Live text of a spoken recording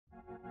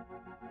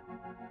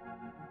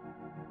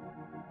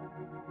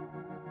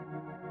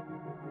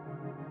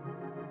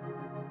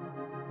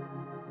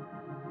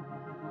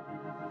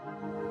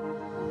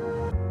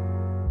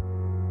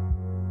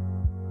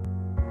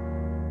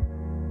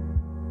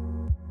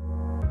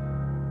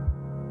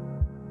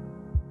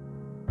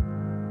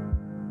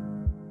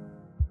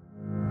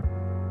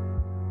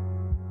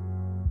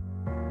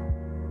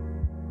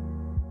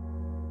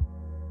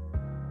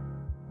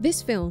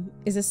This film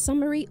is a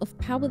summary of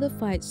Power the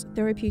Fight's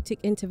Therapeutic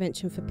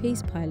Intervention for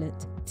Peace pilot,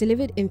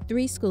 delivered in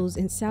 3 schools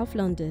in South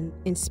London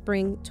in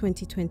spring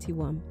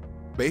 2021.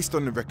 Based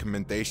on the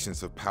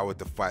recommendations of Power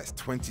the Fight's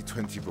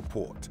 2020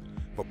 report,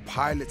 the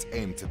pilots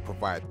aim to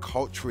provide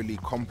culturally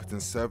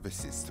competent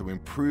services to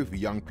improve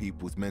young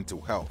people's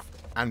mental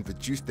health and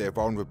reduce their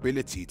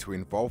vulnerability to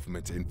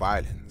involvement in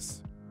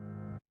violence.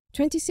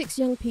 26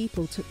 young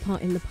people took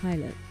part in the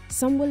pilot.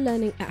 Some were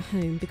learning at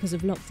home because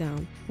of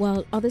lockdown,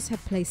 while others had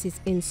places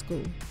in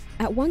school.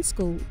 At one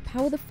school,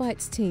 Power the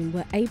Fight's team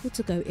were able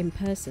to go in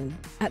person.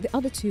 At the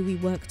other 2, we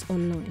worked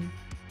online.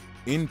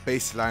 In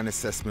baseline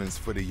assessments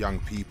for the young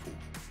people,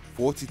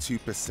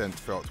 42%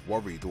 felt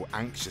worried or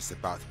anxious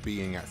about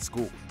being at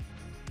school.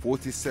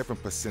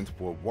 47%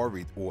 were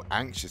worried or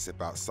anxious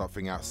about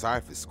something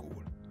outside the school.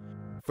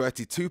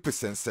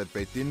 32% said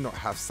they did not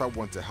have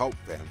someone to help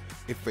them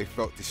if they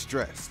felt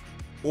distressed,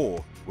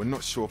 or were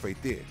not sure they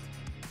did.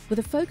 With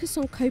a focus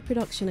on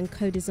co-production and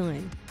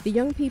co-design, the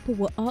young people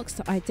were asked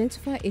to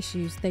identify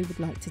issues they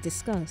would like to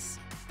discuss.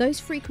 Those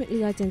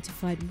frequently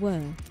identified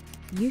were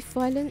youth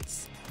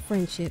violence,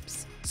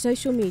 friendships,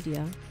 social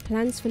media,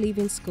 plans for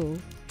leaving school,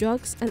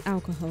 drugs and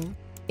alcohol,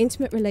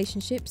 intimate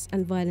relationships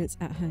and violence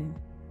at home.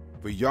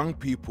 The young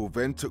people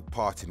then took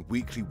part in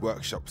weekly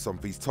workshops on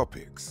these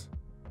topics.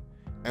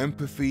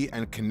 Empathy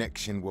and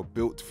connection were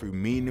built through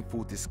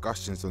meaningful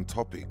discussions on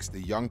topics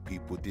the young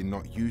people did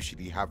not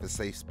usually have a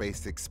safe space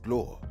to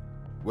explore.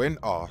 When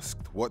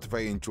asked what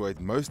they enjoyed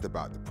most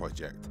about the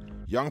project,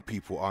 young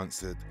people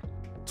answered,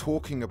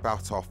 talking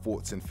about our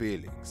thoughts and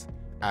feelings,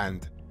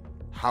 and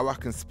how I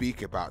can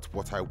speak about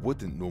what I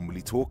wouldn't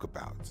normally talk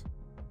about.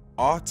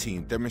 Our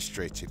team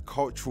demonstrated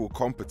cultural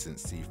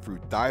competency through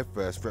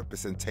diverse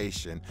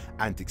representation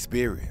and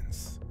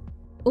experience.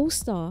 All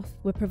staff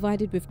were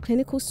provided with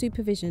clinical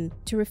supervision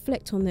to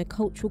reflect on their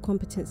cultural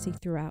competency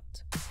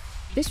throughout.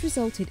 This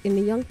resulted in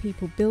the young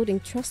people building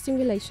trusting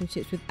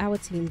relationships with our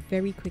team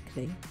very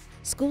quickly.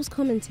 Schools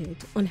commented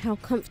on how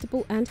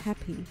comfortable and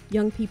happy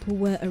young people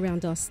were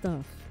around our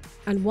staff,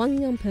 and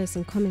one young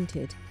person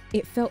commented,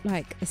 "It felt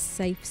like a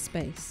safe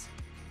space."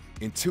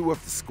 In 2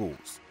 of the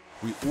schools,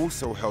 we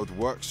also held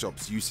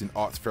workshops using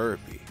art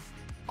therapy.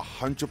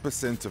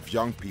 100% of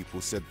young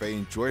people said they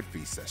enjoyed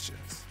these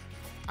sessions,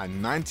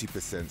 and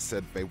 90%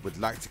 said they would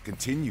like to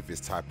continue this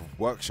type of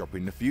workshop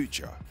in the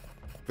future.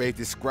 They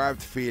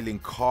described feeling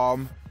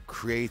calm,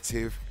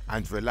 creative,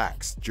 and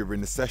relaxed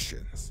during the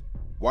sessions.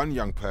 One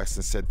young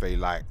person said they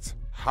liked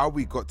how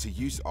we got to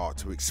use art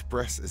to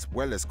express as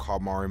well as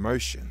calm our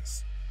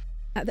emotions.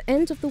 At the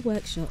end of the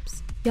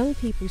workshops, young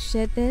people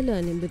shared their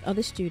learning with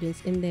other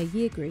students in their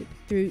year group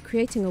through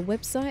creating a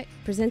website,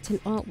 presenting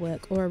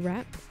artwork or a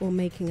rap, or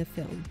making a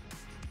film.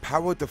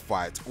 Power the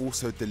Fight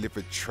also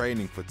delivered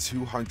training for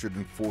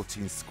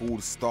 214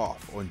 school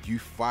staff on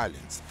youth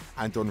violence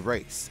and on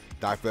race,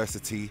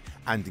 diversity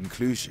and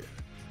inclusion.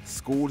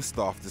 School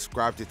staff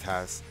described it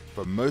as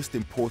the most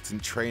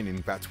important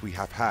training that we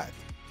have had.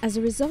 As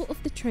a result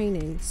of the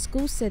training,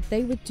 schools said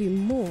they would do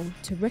more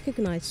to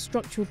recognise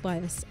structural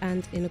bias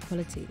and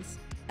inequalities,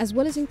 as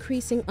well as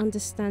increasing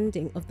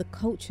understanding of the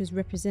cultures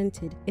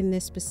represented in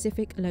their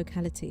specific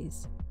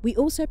localities. We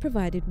also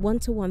provided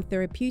one-to-one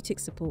therapeutic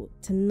support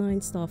to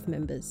 9 staff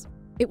members.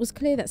 It was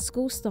clear that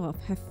school staff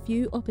have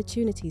few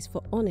opportunities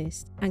for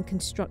honest and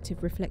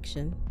constructive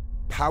reflection.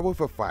 Power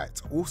the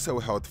Fight also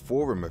held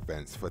forum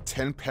events for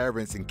 10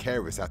 parents and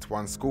carers at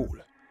one school.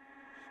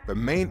 The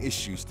main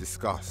issues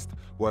discussed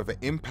were the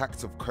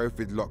impacts of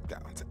COVID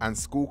lockdowns and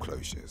school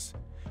closures,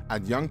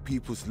 and young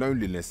people's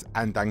loneliness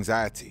and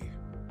anxiety.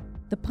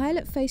 The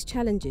pilot faced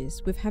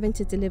challenges with having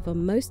to deliver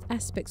most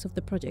aspects of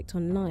the project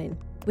online,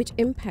 which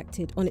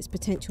impacted on its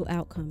potential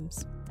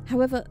outcomes.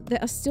 However,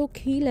 there are still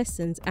key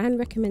lessons and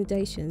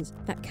recommendations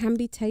that can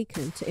be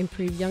taken to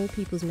improve young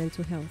people's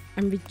mental health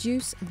and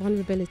reduce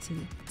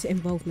vulnerability to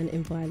involvement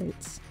in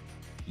violence.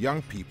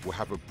 Young people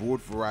have a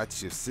broad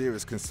variety of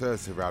serious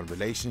concerns around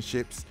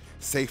relationships,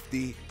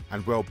 safety,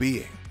 and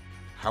well-being.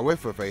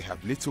 However, they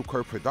have little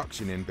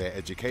co-production in their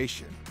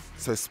education,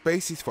 so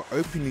spaces for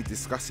openly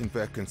discussing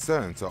their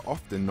concerns are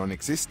often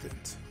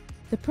non-existent.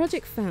 The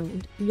project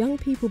found young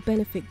people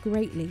benefit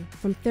greatly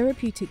from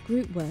therapeutic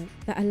group work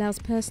that allows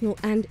personal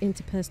and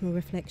interpersonal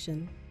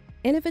reflection.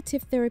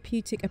 Innovative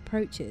therapeutic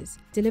approaches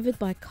delivered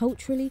by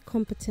culturally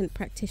competent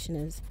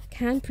practitioners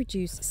can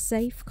produce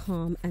safe,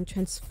 calm, and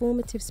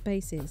transformative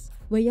spaces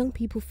where young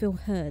people feel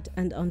heard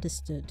and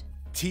understood.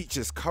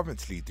 Teachers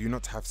currently do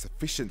not have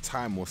sufficient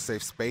time or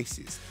safe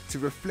spaces to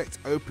reflect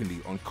openly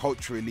on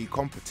culturally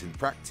competent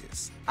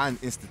practice and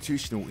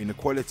institutional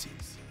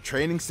inequalities.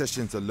 Training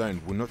sessions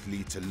alone will not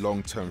lead to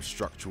long-term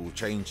structural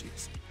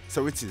changes,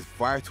 so it is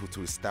vital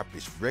to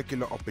establish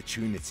regular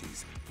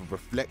opportunities for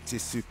reflective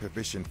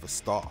supervision for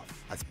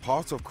staff as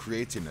part of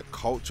creating a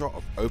culture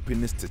of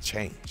openness to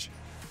change.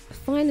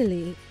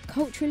 Finally,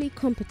 culturally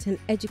competent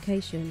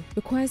education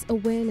requires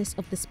awareness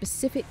of the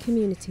specific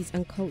communities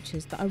and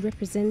cultures that are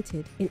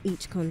represented in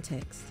each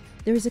context.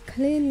 There is a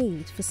clear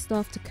need for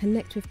staff to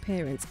connect with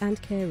parents and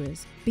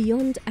carers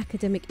beyond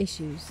academic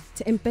issues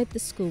to embed the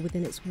school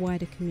within its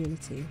wider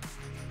community.